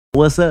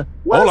What's up?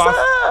 What's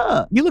Hola.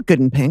 up? You look good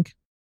in pink.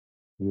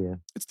 Yeah.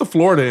 It's the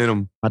Florida in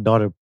them. My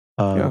daughter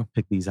Yeah.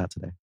 picked these out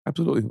today.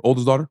 Absolutely.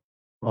 Oldest daughter?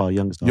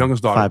 Youngest daughter.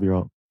 Youngest daughter.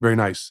 5-year-old. Very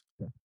nice.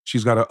 Yeah.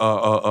 She's got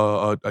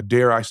a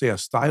dare I say, a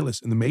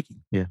stylist in the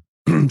making. Yeah.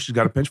 She's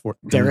got a pinch for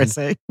it. Dare I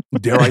say?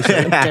 Dare I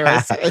say? Dare I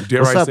say?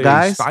 Dare What's I up, say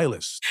guys?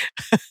 stylist.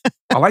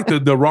 I like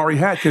the Rari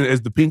hat.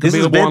 Is the pink This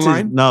is available vintage.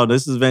 online? No,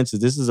 this is vintage.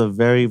 This is a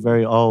very,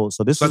 very old.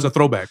 So That's a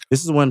throwback.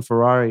 this is when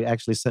Ferrari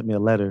actually sent me a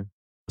letter,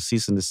 a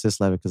cease and desist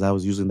letter, because I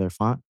was using their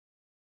font.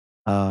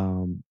 Yeah. So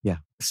I had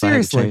to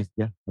Seriously? change-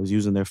 yeah. I was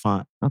using their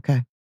font.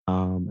 Okay.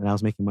 And I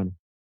was making money.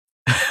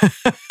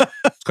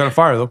 It's kind of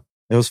fire though.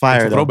 It was It's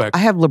fire a though. throwback. I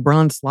have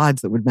LeBron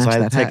slides that would match So I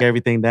had that to take hat.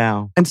 everything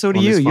down. And so do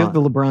on you. this You have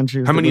font. the LeBron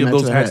shoes. How that many would of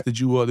match those that hats hat.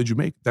 did you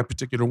make? That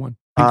particular one?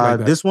 Pink like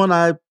that. This one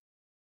I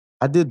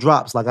did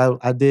drops. Like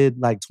I did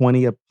like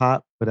 20 a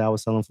pop, but I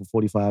was selling for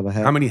 45 a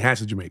hat. How many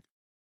hats did you make?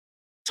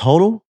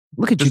 Total?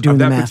 Look at you Just doing of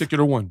the that math.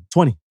 particular one.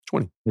 20.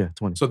 20. Yeah,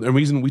 20. So the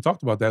reason we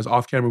talked about that is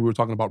off camera we were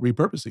talking about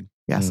repurposing.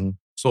 Yes. Mhm.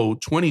 So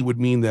 20 would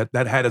mean that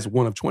hat is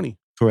one of 20.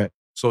 Correct.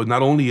 So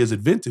not only is it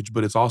vintage,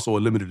 but it's also a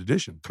limited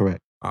edition.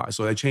 Correct.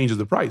 So that changes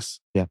the price.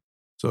 Yeah.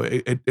 So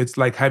it's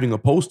like having a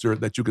poster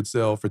that you could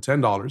sell for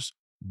 $10,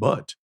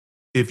 but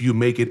if you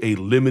make it a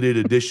limited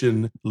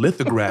edition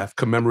lithograph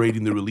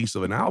commemorating the release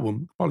of an album,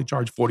 you probably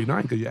charge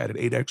 $49 because you added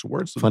 8 extra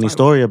words to the Funny title.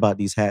 story about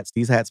these hats.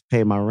 These hats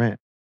pay my rent.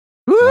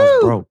 I was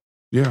Woo! broke.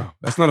 Yeah,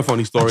 that's not a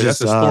funny story. Just,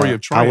 That's a story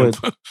of triumph.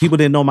 People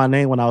didn't know my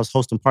name when I was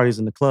hosting parties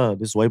in the club.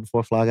 This is way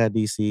before Fly Guy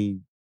DC,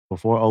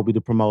 before Obi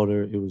the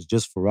promoter. It was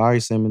just Ferrari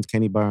Simmons,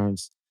 Kenny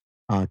Burns,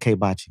 K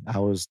Bachi. I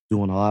was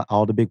doing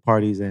all the big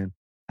parties, and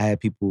I had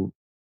people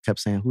kept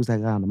saying, "Who's that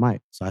guy on the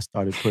mic?" So I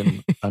started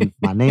putting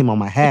my name on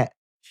my hat,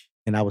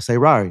 and I would say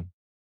Rari.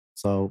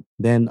 So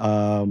then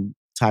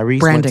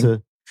Tyrese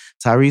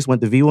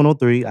went to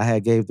V103. I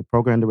had gave the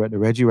program director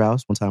Reggie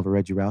Rouse one time for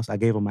Reggie Rouse. I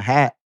gave him a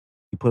hat.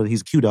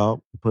 He's a Q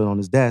dog. He put it on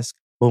his desk.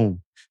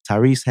 Boom.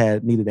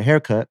 Tyrese needed a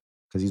haircut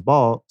because he's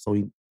bald, so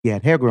he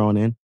had hair growing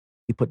in.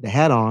 He put the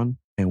hat on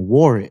and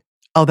wore it.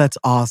 Oh, that's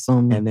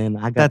awesome. And then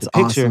I got That's the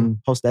picture,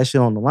 awesome. post that shit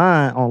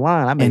online.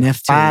 I made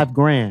NFT.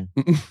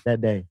 $5,000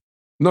 that day.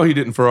 No, he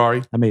didn't,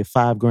 Ferrari. I made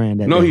 $5,000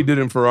 that day. No, he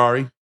didn't,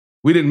 Ferrari.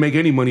 We didn't make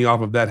any money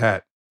off of that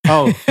hat.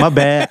 Oh, my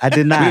bad. I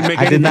did not. We didn't make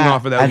I did anything not.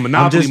 off of that. I'm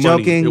Monopoly just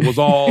money. joking. It was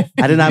all.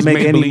 I did not he's make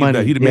made any believe money.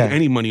 That. He didn't Yeah. make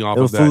any money off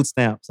It was of that. food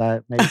stamps. I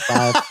made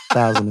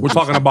 5,000. We're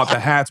talking about the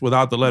hats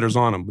without the letters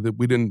on them.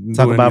 We didn't do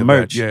Talking any about of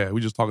merch. That. Yeah, we're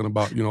just talking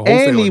about and,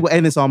 wholesaling.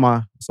 and it's on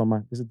my.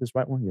 Is it this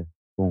right one? Yeah.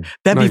 Boom.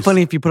 That'd be Nice.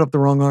 funny if you put up the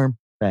wrong arm.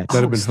 Facts.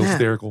 That'd have been snap.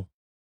 hysterical.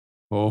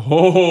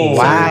 Oh,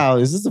 Wow.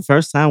 Is this the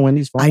first time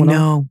Wendy's phone I went off?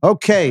 know.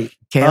 Okay.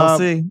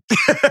 KLC.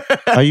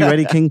 Are you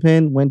ready,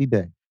 Kingpin? Wendy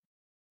Day.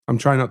 I'm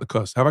trying not to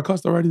cuss. Have I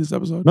cussed already this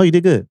episode? No, you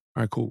did good.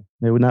 All right, cool.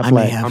 They were not I may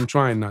flagged. have. I'm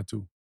trying not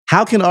to.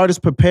 How can artists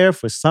prepare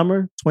for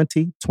summer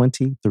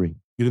 2023?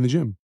 Get in the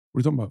gym. What are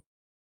you talking about?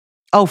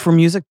 Oh, for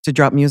music, to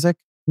drop music?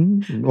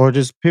 Or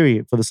just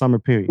period, for the summer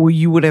period? Well,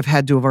 you would have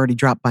had to have already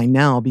dropped by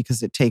now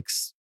because it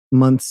takes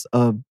months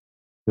of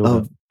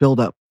build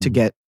up to Mhm.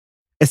 get,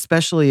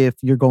 especially if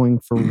you're going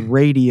for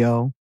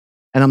radio.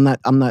 And I'm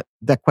not,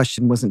 that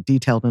question wasn't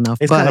detailed enough.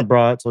 It's but, kind of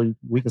broad, so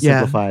we can Yeah.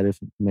 simplify it if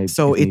maybe.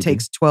 So if it need be.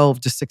 takes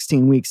 12 to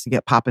 16 weeks to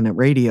get popping at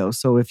radio.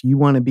 So if you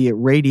want to be at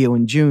radio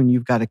in June,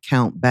 you've got to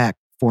count back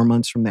 4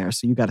 months from there.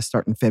 So you got to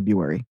start in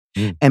February.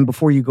 Mm. And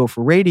before you go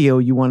for radio,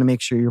 you want to make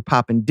sure you're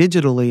popping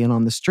digitally and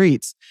on the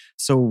streets.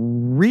 So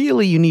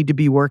really you need to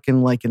be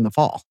working like in the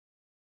fall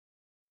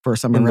for a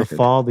summer in the record.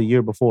 fall the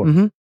year before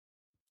Mhm.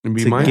 And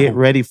be to mindful. get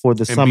ready for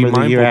the and summer be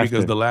the year mindful after.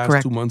 because the last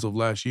Correct. 2 months of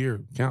last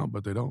year count,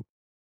 but they don't.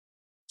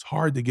 It's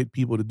hard to get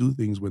people to do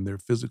things when they're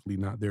physically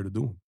not there to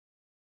do them.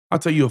 I'll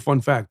tell you a fun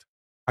fact.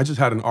 I just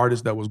had an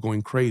artist that was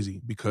going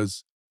crazy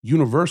because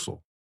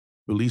Universal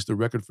released a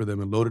record for them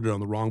and loaded it on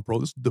the wrong pro.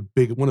 This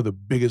is one of the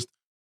biggest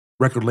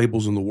record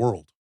labels in the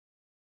world.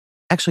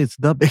 Actually, it's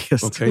the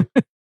biggest. Okay.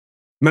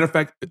 Matter of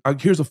fact,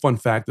 here's a fun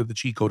fact that the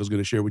cheat code is going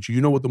to share with you.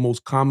 You know what the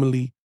most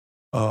commonly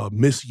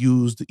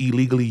misused,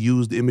 illegally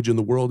used image in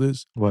the world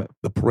is? What?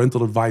 The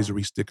parental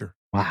advisory sticker.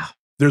 Wow.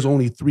 There's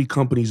only 3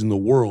 companies in the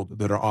world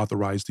that are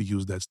authorized to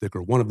use that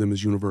sticker. One of them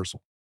is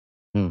Universal.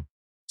 Hmm.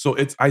 So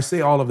I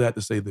say all of that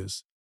to say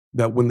this,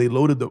 that when they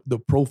loaded the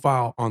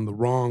profile on the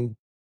wrong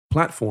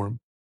platform,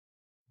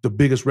 the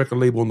biggest record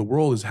label in the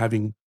world is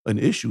having an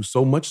issue,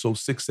 so much so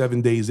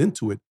 6-7 days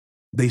into it,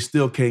 they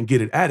still can't get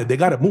it added. They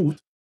got it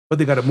moved, but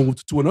they got it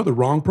moved to another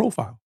wrong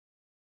profile.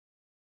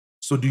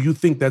 So do you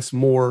think that's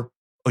more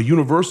a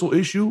universal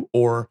issue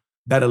or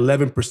that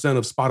 11%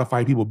 of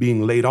Spotify people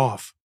being laid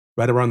off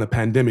right around the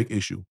pandemic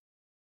issue?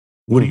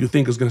 What do you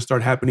think is going to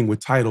start happening with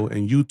Tidal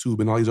and YouTube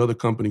and all these other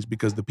companies?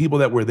 Because the people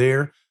that were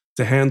there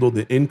to handle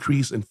the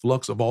increase and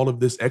flux of all of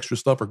this extra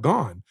stuff are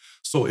gone.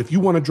 So if you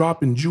want to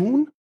drop in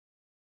June,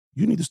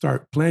 you need to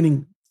start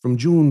planning from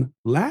June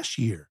last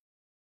year.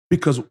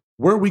 Because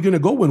where are we going to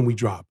go when we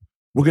drop?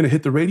 We're going to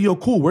hit the radio?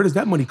 Cool. Where does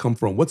that money come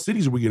from? What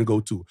cities are we going to go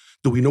to?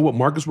 Do we know what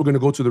markets we're going to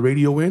go to the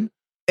radio in?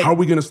 How are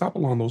we going to stop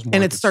along those markets?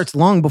 And it starts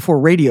long before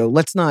radio.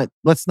 Let's not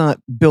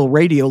bill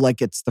radio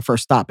like it's the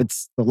first stop.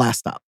 It's the last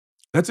stop.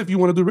 That's if you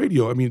want to do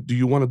radio. I mean, do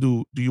you want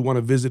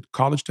to visit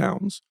college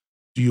towns?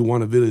 Do you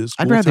want to visit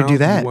school I'd rather towns? do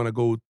that. Do you want to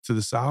go to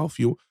the South?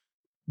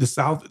 The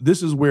South,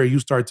 this is where you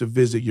start to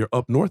visit your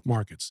up north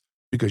markets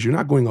because you're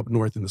not going up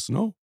north in the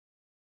snow.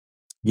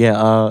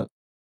 Yeah.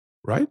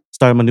 Right?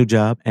 Started my new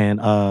job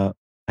and I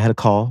had a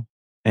call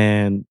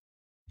and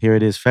here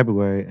it is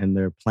February and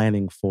they're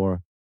planning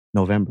for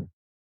November.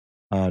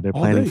 They're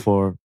planning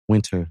for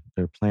winter.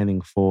 They're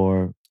planning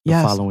for the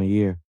following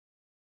year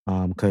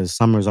because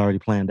summer's already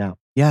planned out.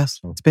 Yes,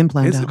 So it's been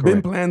planned out. It's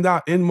been planned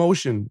out, in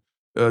motion.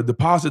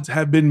 Deposits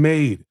have been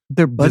made.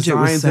 Their budget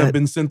was Designs set. have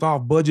been sent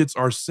off. Budgets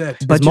are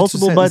set. Budgets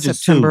multiple are set in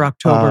budgets September,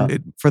 too. October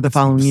for the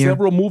following year.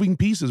 Several moving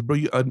pieces, bro.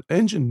 An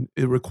engine,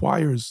 it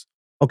requires.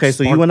 Okay,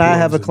 so spark you and I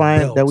have a plugs and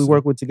client that we belts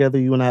work with together.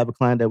 You and I have a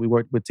client that we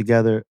work with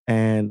together.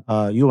 And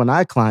you and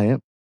I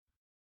client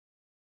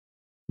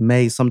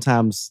may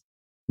sometimes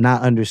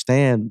not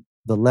understand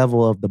the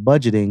level of the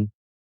budgeting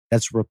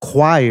that's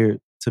required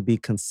to be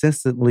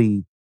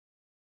consistently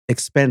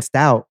expensed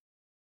out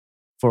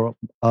for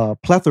a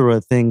plethora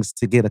of things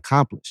to get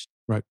accomplished.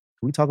 Right.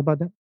 Can we talk about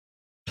that?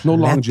 No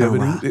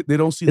longevity. They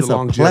don't see It's the a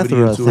longevity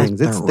plethora of into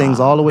things. it. It's things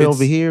all the way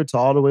over here to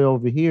all the way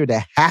over here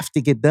that have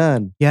to get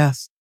done.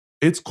 Yes.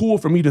 It's cool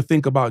for me to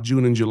think about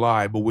June and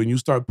July, but when you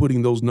start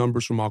putting those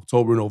numbers from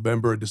October,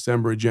 November,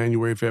 December,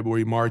 January,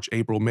 February, March,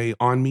 April, May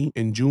on me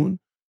in June,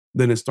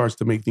 then it starts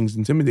to make things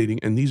intimidating.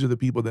 And these are the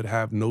people that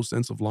have no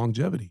sense of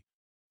longevity.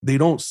 They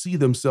don't see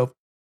themselves.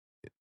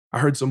 I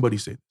heard somebody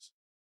say this.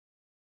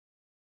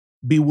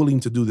 Be willing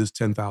to do this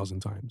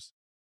 10,000 times.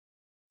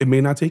 It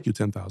may not take you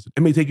 10,000.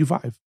 It may take you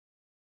 5.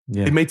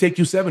 Yeah. It may take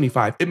you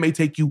 75. It may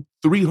take you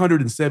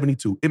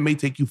 372. It may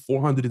take you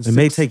 406. It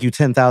may take you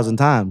 10,000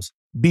 times.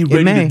 Be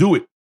ready to do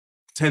it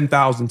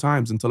 10,000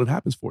 times until it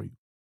happens for you.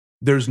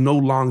 There's no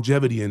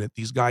longevity in it.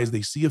 These guys,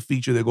 they see a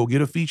feature, they go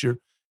get a feature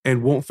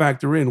and won't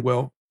factor in,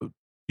 well,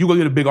 you go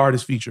get a big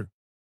artist feature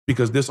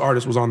because this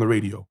artist was on the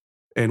radio.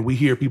 And we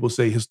hear people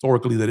say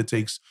historically that it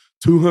takes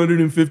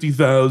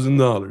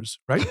 $250,000,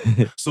 right?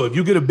 So if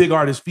you get a big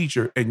artist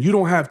feature and you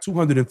don't have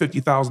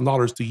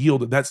 $250,000 to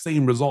yield that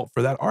same result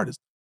for that artist,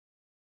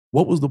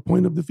 what was the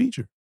point of the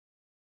feature?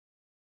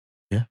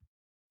 Yeah.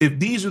 If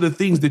these are the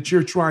things that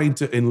you're trying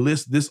to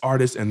enlist this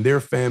artist and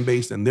their fan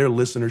base and their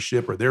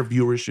listenership or their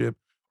viewership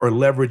or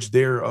leverage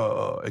their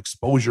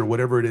exposure,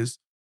 whatever it is,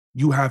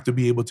 you have to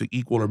be able to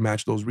equal or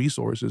match those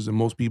resources. And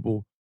most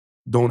people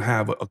don't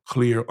have a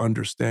clear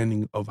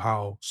understanding of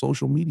how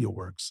social media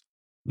works,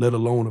 let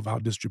alone of how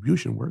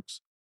distribution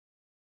works.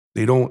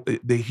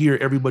 They hear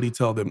everybody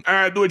tell them,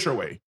 do it your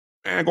way.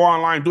 Go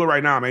online, do it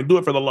right now, man. Do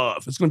it for the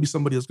love. It's going to be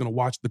somebody that's going to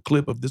watch the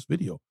clip of this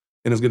video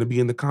and is going to be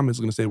in the comments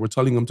going to say, we're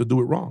telling them to do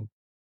it wrong.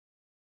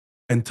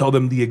 And tell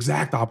them the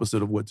exact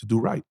opposite of what to do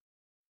right.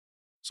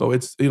 So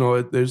it's,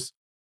 there's,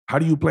 how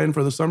do you plan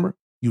for the summer?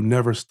 You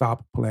never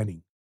stop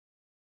planning.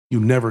 You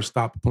never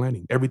stop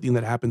planning. Everything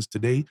that happens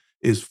today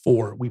is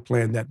we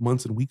planned that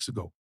months and weeks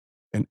ago.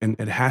 And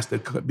it has to,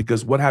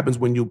 because what happens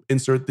when you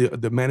insert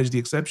the manage the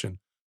exception?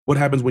 What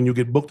happens when you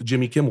get booked to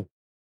Jimmy Kimmel?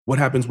 What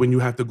happens when you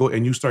have to go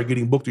and you start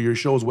getting booked to your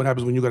shows? What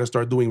happens when you got to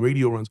start doing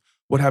radio runs?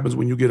 What happens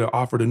when you get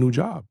offered a new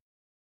job?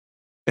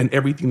 And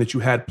everything that you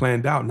had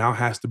planned out now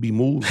has to be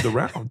moved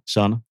around.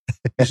 Shawna.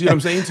 You see what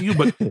I'm saying to you?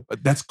 But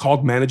that's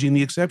called managing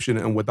the exception.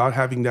 And without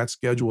having that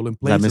schedule in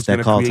place, I missed that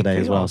call today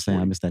chaos as well. Saying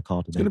I missed that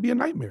call today. It's going to be a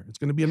nightmare. It's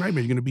going to be a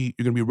nightmare. You're going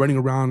to be running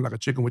around like a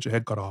chicken with your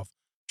head cut off,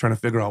 trying to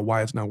figure out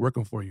why it's not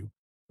working for you.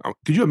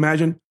 Could you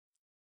imagine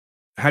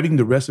having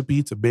the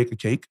recipe to bake a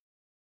cake,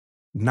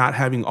 not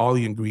having all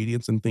the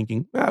ingredients and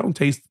thinking, I don't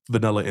taste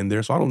vanilla in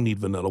there, so I don't need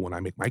vanilla when I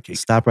make my cake.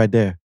 Stop right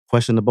there.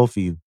 Question to both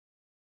of you.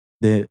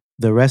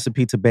 The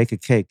recipe to bake a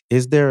cake,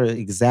 is there an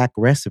exact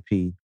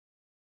recipe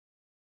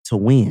to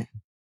win?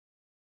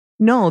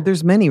 No,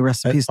 there's many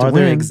recipes to win. Are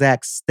there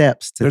exact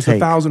steps to take? There's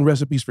 1,000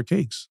 recipes for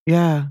cakes.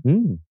 Yeah.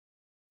 Mm.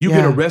 You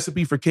get a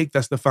recipe for cake,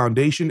 that's the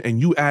foundation, and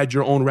you add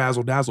your own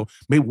razzle dazzle.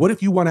 Maybe what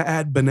if you want to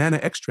add banana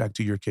extract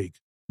to your cake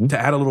to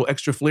add a little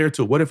extra flair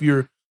to it? What if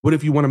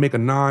you want to make a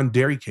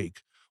non-dairy cake?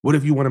 What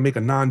if you want to make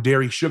a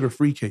non-dairy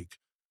sugar-free cake?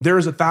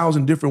 There's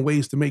 1,000 different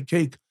ways to make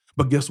cake,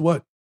 but guess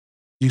what?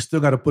 You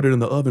still got to put it in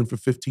the oven for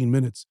 15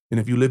 minutes. And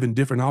if you live in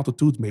different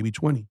altitudes, maybe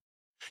 20.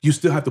 You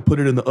still have to put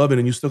it in the oven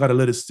and you still got to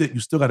let it sit. You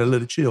still got to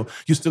let it chill.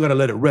 You still got to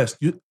let it rest.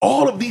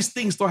 All of these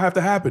things still have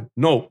to happen.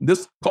 No,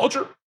 this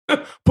culture,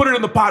 put it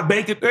in the pot,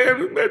 bake it.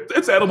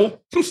 It's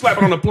edible. Slap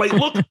it on a plate.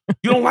 Look,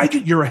 you don't like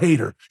it? You're a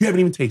hater. You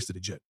haven't even tasted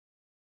it yet.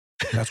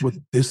 That's what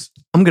this...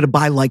 I'm going to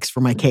buy likes for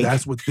my cake.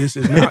 That's what this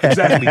is. Not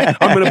exactly.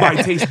 I'm going to buy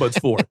taste buds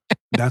for it.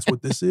 That's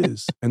what this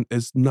is. And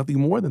it's nothing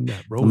more than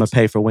that, bro. I'm going to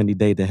pay for Wendy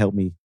Day to help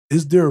me.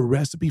 Is there a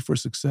recipe for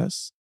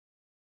success?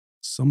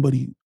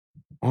 Somebody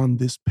on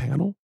this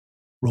panel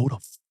wrote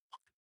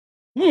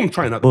I'm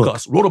trying not to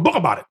cuss, wrote a book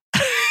about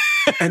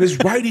it. And is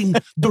writing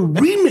the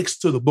remix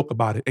to the book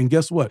about it. And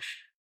guess what?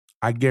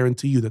 I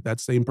guarantee you that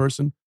same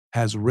person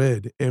has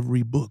read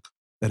every book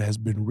that has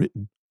been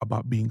written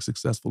about being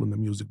successful in the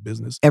music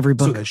business. Every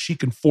book. So that she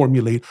can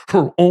formulate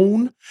her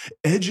own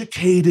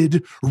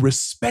educated,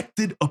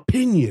 respected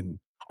opinion.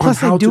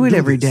 Plus, I do it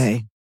every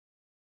day.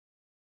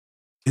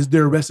 Is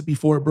there a recipe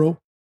for it, bro?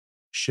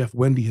 Chef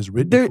Wendy has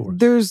written it for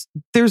us.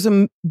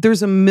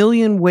 There's a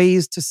million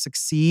ways to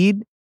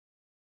succeed.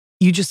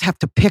 You just have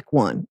to pick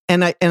one.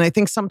 And I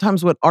think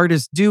sometimes what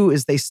artists do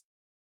is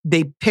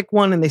they pick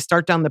one and they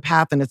start down the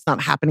path and it's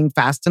not happening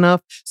fast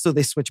enough. So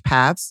they switch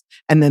paths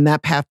and then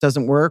that path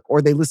doesn't work,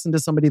 or they listen to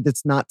somebody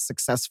that's not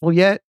successful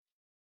yet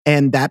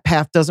and that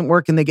path doesn't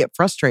work and they get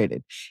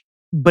frustrated.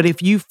 But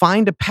if you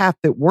find a path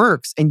that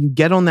works and you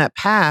get on that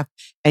path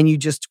and you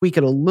just tweak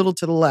it a little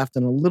to the left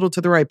and a little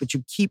to the right, but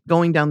you keep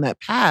going down that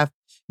path,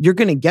 you're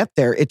going to get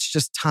there. It's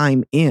just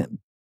time in.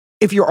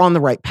 If you're on the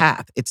right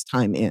path, it's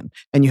time in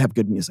and you have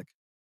good music.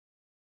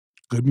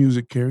 Good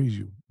music carries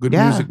you. Good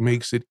music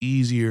makes it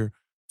easier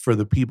for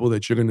the people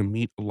that you're going to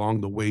meet along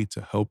the way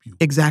to help you.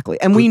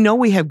 Exactly. And we know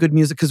we have good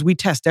music because we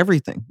test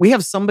everything. We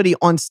have somebody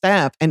on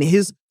staff and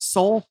his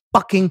sole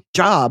fucking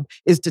job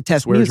is to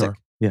test music. Jar.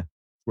 Yeah.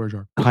 Swear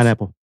jar.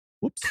 Pineapple.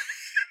 Whoops.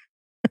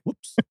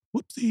 Whoops.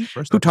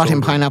 Whoopsie. Who taught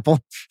him pineapple?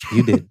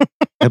 You did.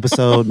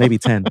 Episode maybe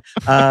 10.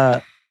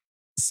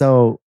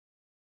 So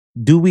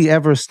do we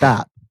ever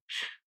stop?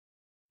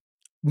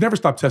 Never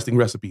stop testing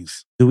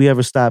recipes. Do we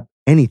ever stop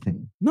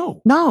anything?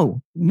 No.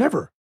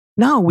 Never.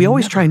 No. We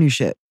always try new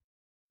shit.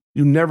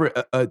 You never,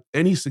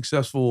 any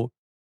successful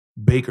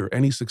baker,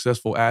 any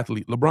successful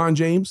athlete, LeBron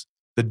James,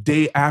 the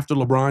day after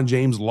LeBron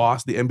James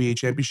lost the NBA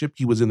championship,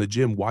 he was in the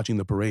gym watching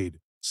the parade.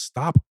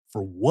 Stop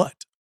for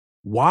what?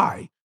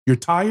 Why? You're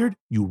tired,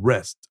 you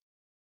rest.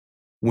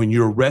 When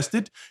you're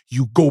rested,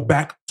 you go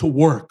back to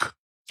work.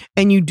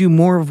 And you do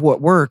more of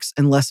what works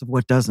and less of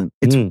what doesn't.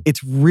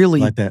 It's really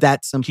like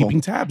that simple.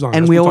 Keeping tabs on it.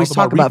 And we always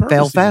talk about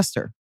fail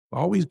faster.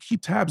 Always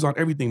keep tabs on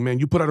everything, man.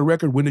 You put out a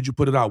record, when did you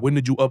put it out? When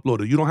did you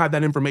upload it? You don't have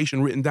that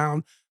information written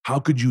down. How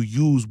could you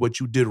use what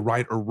you did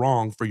right or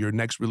wrong for your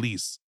next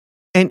release?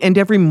 And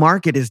every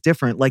market is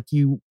different. Like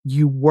you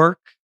work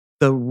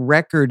the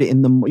record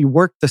you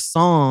work the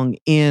song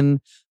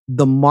in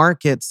the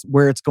markets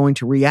where it's going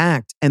to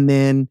react. And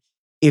then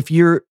if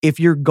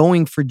you're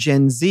going for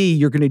Gen Z,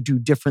 you're going to do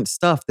different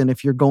stuff than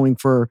if you're going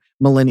for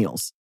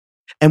millennials.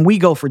 And we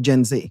go for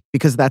Gen Z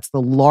because that's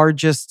the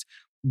largest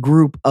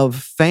group of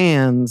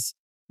fans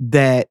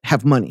that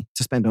have money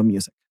to spend on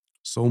music.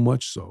 So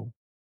much so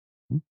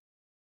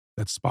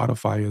that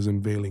Spotify is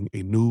unveiling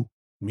a new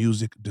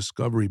music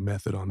discovery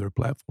method on their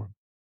platform.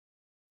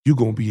 You're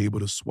going to be able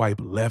to swipe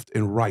left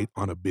and right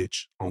on a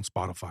bitch on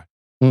Spotify.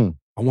 I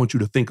want you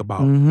to think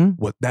about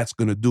what that's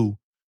going to do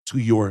to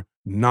your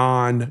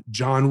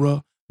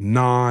non-genre,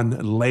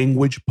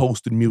 non-language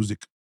posted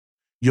music.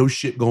 Your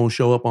shit gonna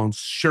show up on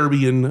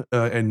Serbian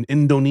and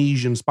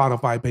Indonesian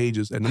Spotify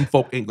pages, and them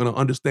folk ain't gonna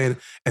understand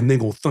it, and they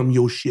gonna thumb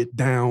your shit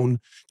down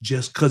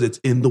just because it's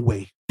in the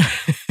way.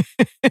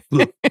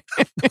 Look.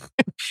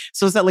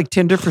 So is that like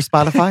Tinder for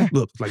Spotify?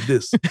 Look, like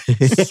this.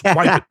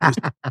 Swipe it.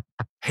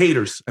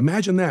 Haters.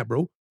 Imagine that,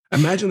 bro.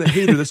 Imagine the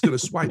hater that's gonna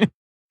swipe.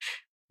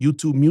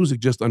 YouTube Music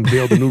just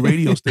unveiled a new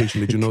radio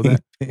station. Did you know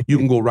that? You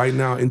can go right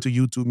now into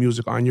YouTube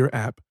Music on your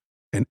app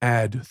and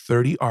add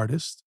 30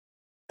 artists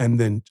and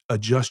then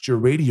adjust your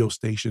radio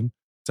station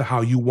to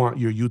how you want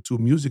your YouTube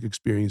Music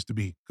experience to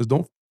be. Because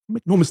don't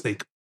make no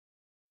mistake,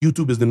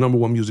 YouTube is the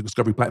 #1 music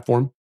discovery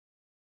platform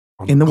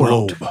in the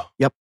globe. World.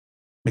 Yep.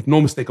 Make no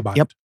mistake about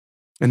it.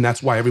 And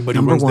that's why everybody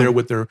runs there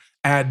with their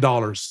ad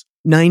dollars.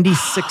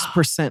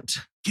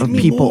 96% Give of me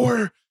people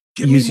more.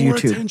 Give me use more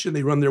YouTube. attention.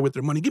 They run there with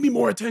their money. Give me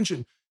more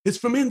attention. It's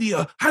from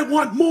India. I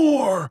want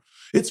more.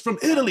 It's from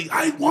Italy.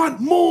 I want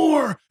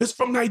more. It's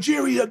from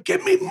Nigeria.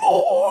 Give me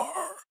more.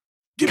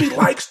 Give me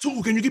likes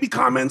too. Can you give me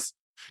comments?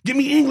 Give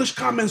me English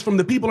comments from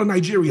the people in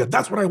Nigeria.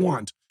 That's what I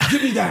want.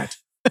 Give me that.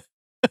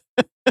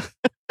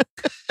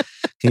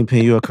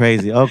 Kingpin, you are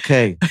crazy.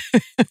 Okay.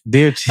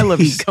 Dear Chico, I love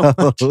you so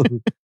much.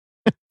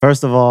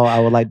 First of all, I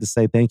would like to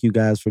say thank you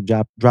guys for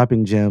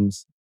dropping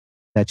gems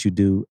that you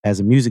do. As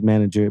a music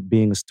manager,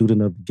 being a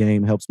student of the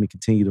game helps me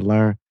continue to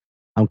learn.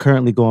 I'm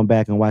currently going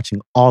back and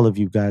watching all of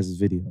you guys'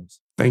 videos.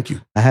 Thank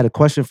you. I had a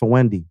question for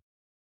Wendy.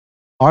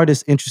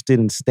 Artists interested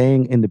in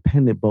staying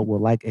independent but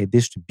would like a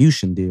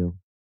distribution deal,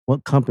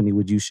 what company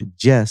would you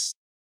suggest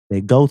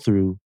they go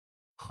through,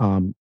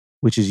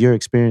 which is your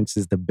experience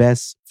is the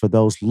best for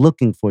those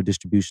looking for a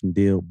distribution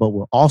deal but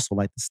will also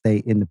like to stay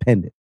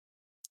independent?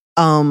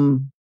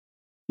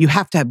 You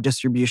have to have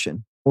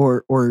distribution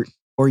or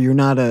you're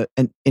not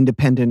an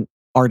independent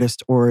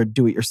artist or a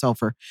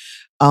do-it-yourselfer.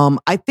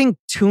 I think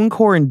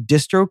TuneCore and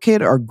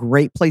DistroKid are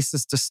great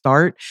places to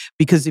start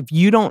because if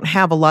you don't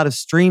have a lot of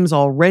streams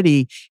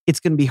already, it's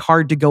going to be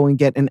hard to go and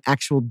get an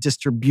actual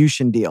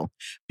distribution deal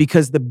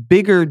because the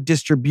bigger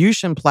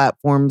distribution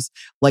platforms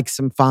like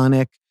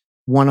Symphonic,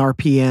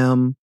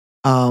 1RPM,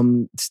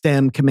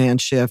 STEM,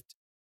 Command Shift,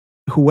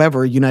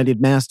 whoever,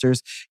 United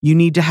Masters, you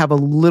need to have a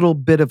little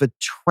bit of a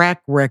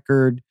track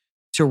record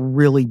to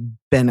really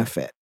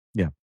benefit.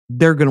 Yeah.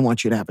 They're going to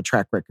want you to have a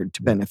track record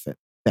to benefit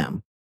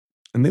them.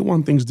 And they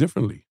want things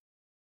differently.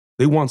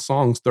 They want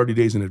songs 30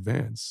 days in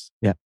advance.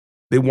 Yeah.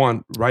 They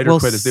want writer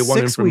credits. They want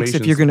 6 information. weeks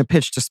if you're going to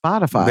pitch to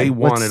Spotify. They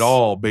want it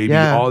all, baby.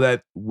 Yeah. All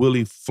that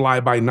Willie fly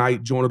by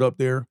night, join it up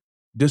there.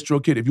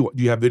 DistroKid, do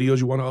you have videos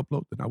you want to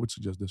upload? Then I would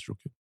suggest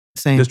DistroKid.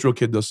 Same.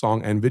 DistroKid does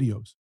song and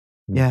videos.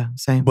 Yeah,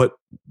 same. But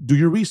do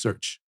your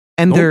research.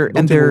 And Don't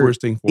take my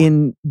worst thing for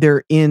it.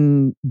 they're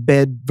in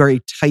bed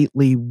very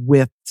tightly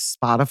with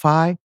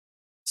Spotify.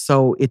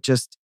 So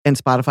and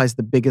Spotify's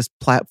the biggest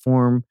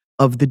platform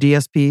of the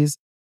DSPs.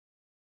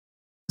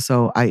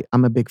 So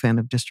I'm a big fan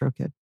of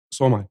DistroKid.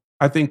 So am I.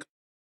 I think,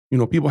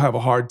 people have a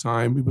hard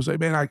time. People say,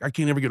 man, I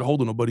can't ever get a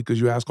hold of nobody because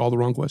you ask all the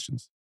wrong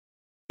questions.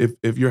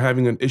 If you're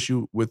having an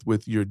issue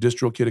with your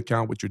DistroKid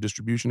account, with your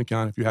distribution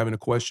account, if you're having a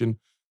question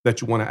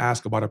that you want to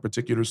ask about a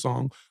particular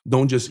song,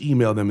 don't just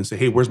email them and say,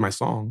 hey, where's my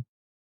song?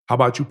 How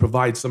about you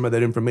provide some of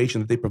that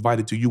information that they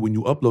provided to you when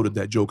you uploaded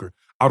that joker?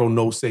 I don't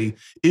know, say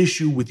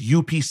issue with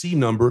UPC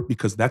number,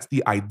 because that's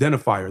the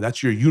identifier.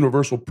 That's your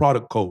universal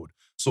product code.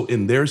 So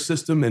in their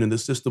system and in the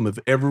system of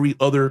every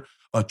other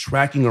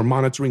tracking or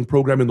monitoring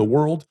program in the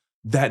world,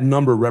 that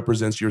number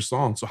represents your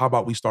song. So how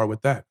about we start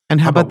with that? And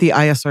how about the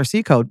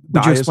ISRC code?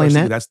 Would you explain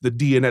that? That's the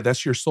DNA.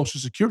 That's your social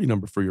security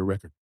number for your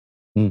record.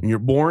 When you're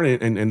born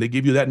and they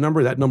give you that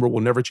number will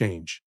never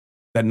change.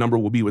 That number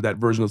will be with that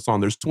version of the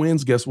song. There's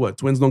twins. Guess what?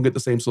 Twins don't get the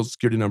same social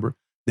security number.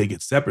 They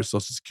get separate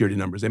social security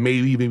numbers. They may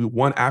even be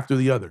one after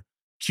the other.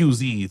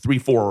 QZ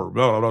 34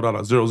 blah, blah, blah,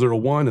 blah,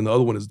 001, and the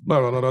other one is blah,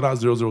 blah, blah, blah,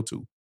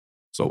 002.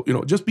 So,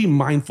 just be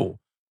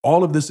mindful.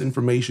 All of this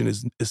information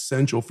is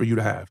essential for you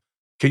to have.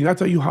 Can I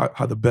tell you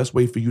how the best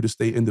way for you to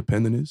stay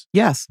independent is?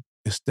 Yes.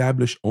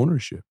 Establish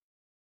ownership.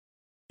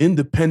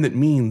 Independent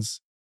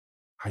means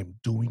I'm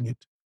doing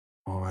it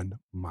on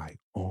my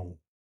own.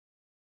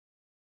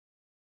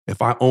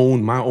 If I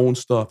own my own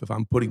stuff, if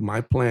I'm putting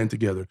my plan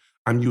together,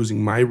 I'm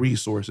using my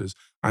resources,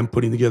 I'm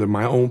putting together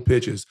my own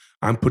pitches,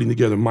 I'm putting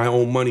together my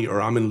own money, or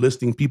I'm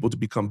enlisting people to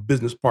become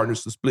business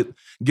partners to split,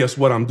 guess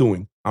what I'm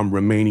doing? I'm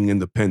remaining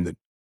independent.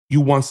 You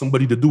want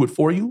somebody to do it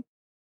for you?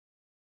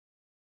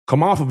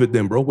 Come off of it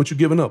then, bro. What you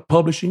giving up?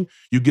 Publishing?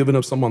 You giving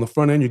up some on the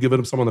front end, you're giving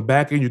up some on the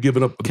back end, you're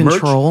giving up the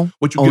control, merch.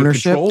 What you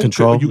ownership,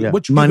 control, yeah.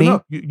 what you money, giving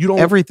up? You don't,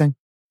 everything.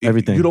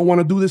 Everything. You don't want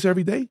to do this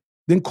every day?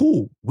 Then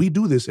cool. We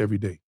do this every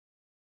day.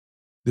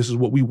 This is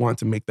what we want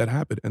to make that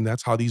happen. And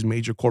that's how these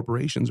major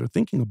corporations are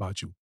thinking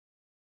about you.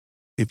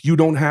 If you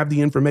don't have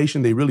the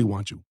information, they really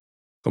want you.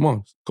 Come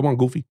on,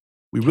 Goofy.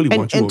 We really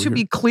want you And over to here.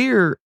 be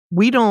clear,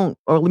 let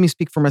me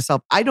speak for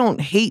myself. I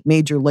don't hate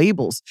major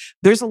labels.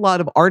 There's a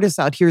lot of artists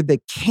out here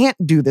that can't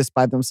do this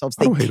by themselves.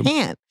 They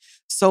can't.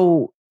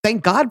 So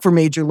thank God for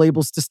major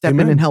labels to step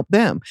in and help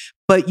them.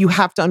 But you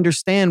have to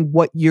understand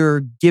what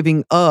you're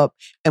giving up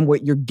and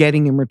what you're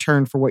getting in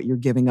return for what you're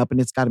giving up. And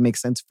it's got to make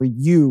sense for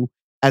you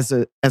as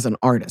an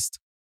artist.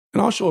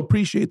 And also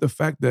appreciate the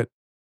fact that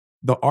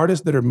the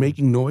artists that are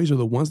making noise are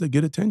the ones that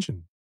get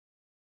attention.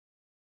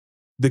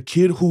 The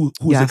kid who's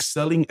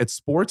excelling at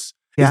sports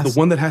is the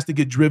one that has to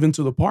get driven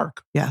to the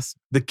park. Yes.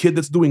 The kid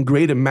that's doing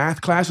great in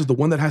math class is the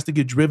one that has to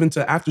get driven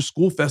to after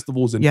school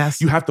festivals. And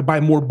you have to buy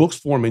more books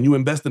for them, and you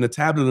invest in a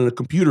tablet and a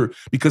computer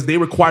because they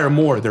require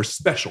more. They're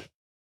special.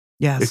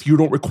 Yes. If you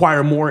don't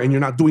require more and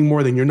you're not doing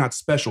more, then you're not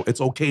special. It's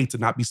okay to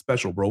not be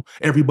special, bro.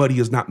 Everybody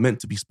is not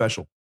meant to be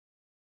special.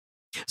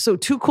 So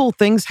 2 cool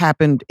things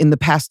happened in the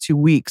past 2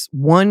 weeks.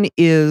 One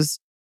is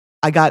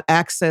I got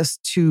access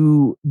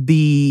to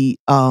the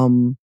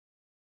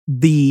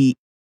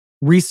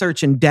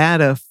research and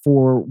data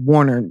for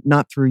Warner,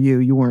 not through you.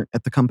 You weren't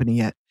at the company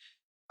yet.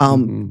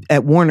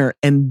 At Warner.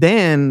 And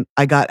then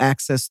I got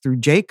access through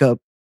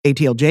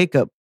ATL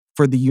Jacob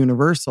for the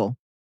Universal.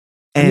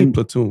 And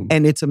Platoon.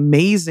 And it's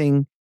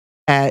amazing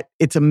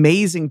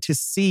to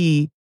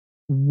see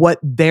what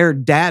their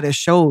data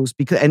shows,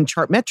 and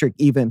Chartmetric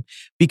even,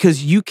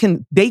 because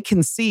they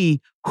can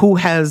see who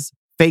has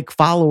fake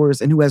followers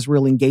and who has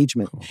real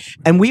engagement.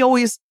 And we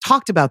always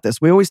talked about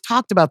this. We always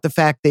talked about the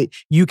fact that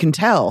you can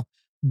tell,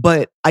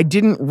 but I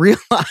didn't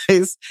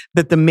realize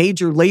that the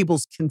major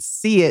labels can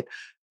see it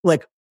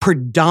like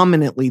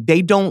predominantly.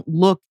 They don't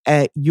look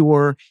at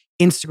your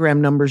Instagram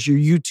numbers, your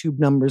YouTube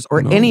numbers,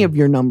 or any of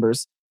your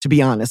numbers. To be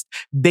honest,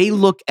 they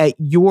look at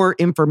your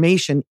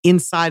information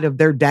inside of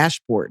their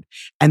dashboard,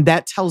 and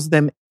that tells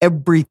them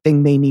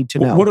everything they need to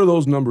know. What are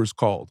those numbers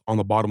called on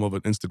the bottom of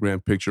an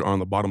Instagram picture, on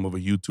the bottom of a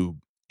YouTube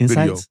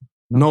video? Insights?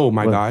 No,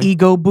 my guy.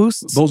 Ego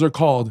boosts? Those are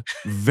called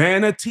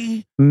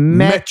vanity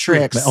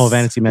metrics. Oh,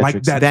 vanity metrics.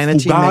 Like that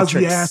vanity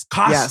Fugazi-ass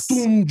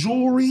costume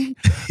jewelry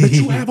that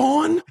you have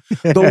on.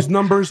 Those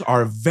numbers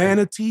are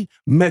vanity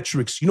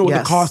metrics. You know what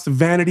the cost of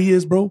vanity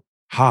is, bro?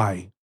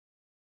 High.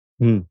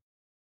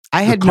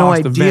 I had no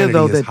idea,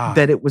 though,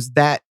 that it was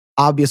that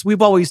obvious.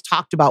 We've always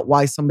talked about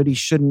why somebody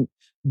shouldn't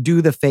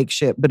do the fake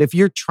shit. But if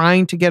you're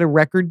trying to get a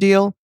record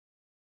deal,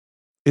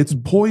 it's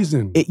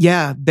poison.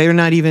 They're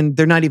not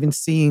even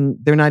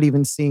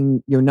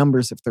seeing your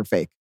numbers if they're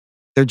fake.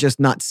 They're just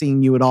not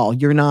seeing you at all.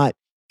 You're not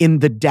in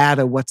the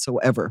data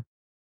whatsoever.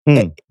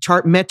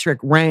 Chartmetric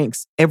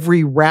ranks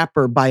every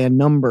rapper by a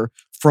number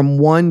from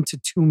 1 to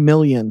 2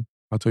 million.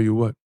 I'll tell you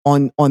what.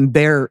 On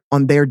their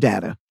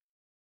data.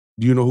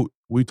 Do you know who?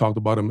 We talked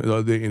about him the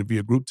other day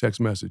via group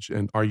text message,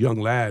 and our young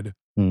lad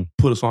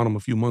put us on him a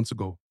few months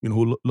ago. You know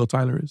who Lil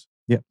Tyler is?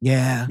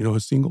 Yeah. You know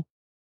his single?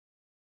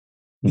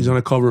 He's on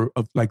a cover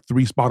of like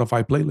 3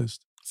 Spotify playlists.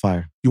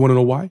 Fire. You want to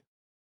know why?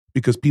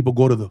 Because people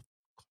go to the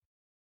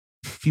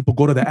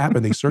app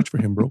and they search for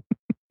him, bro.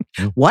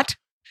 What?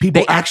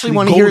 People They actually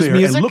want to go hear his there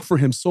music? and look for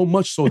him so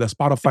much so that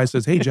Spotify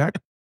says, hey, Jack,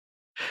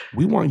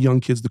 we want young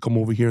kids to come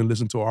over here and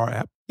listen to our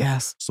app.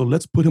 Yes. So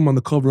let's put him on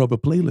the cover of a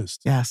playlist.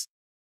 Yes.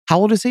 How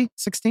old is he?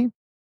 16?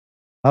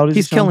 How old is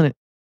He's he, killing it.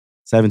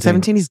 17.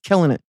 17, he's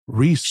killing it.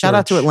 Research. Shout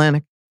out to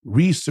Atlantic.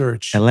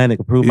 Research. Atlantic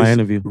approved my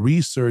interview.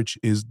 Research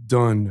is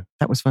done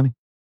That was funny.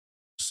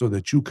 so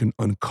that you can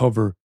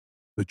uncover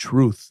the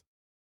truth.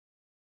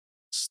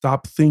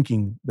 Stop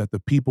thinking that the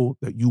people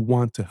that you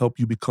want to help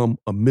you become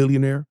a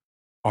millionaire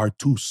are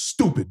too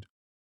stupid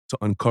to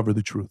uncover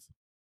the truth.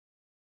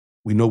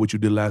 We know what you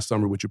did last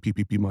summer with your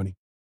PPP money.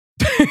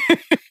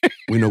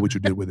 We know what you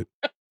did with it.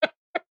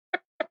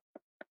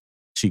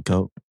 Cheat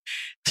code.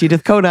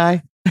 Cheeteth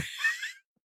Kodai.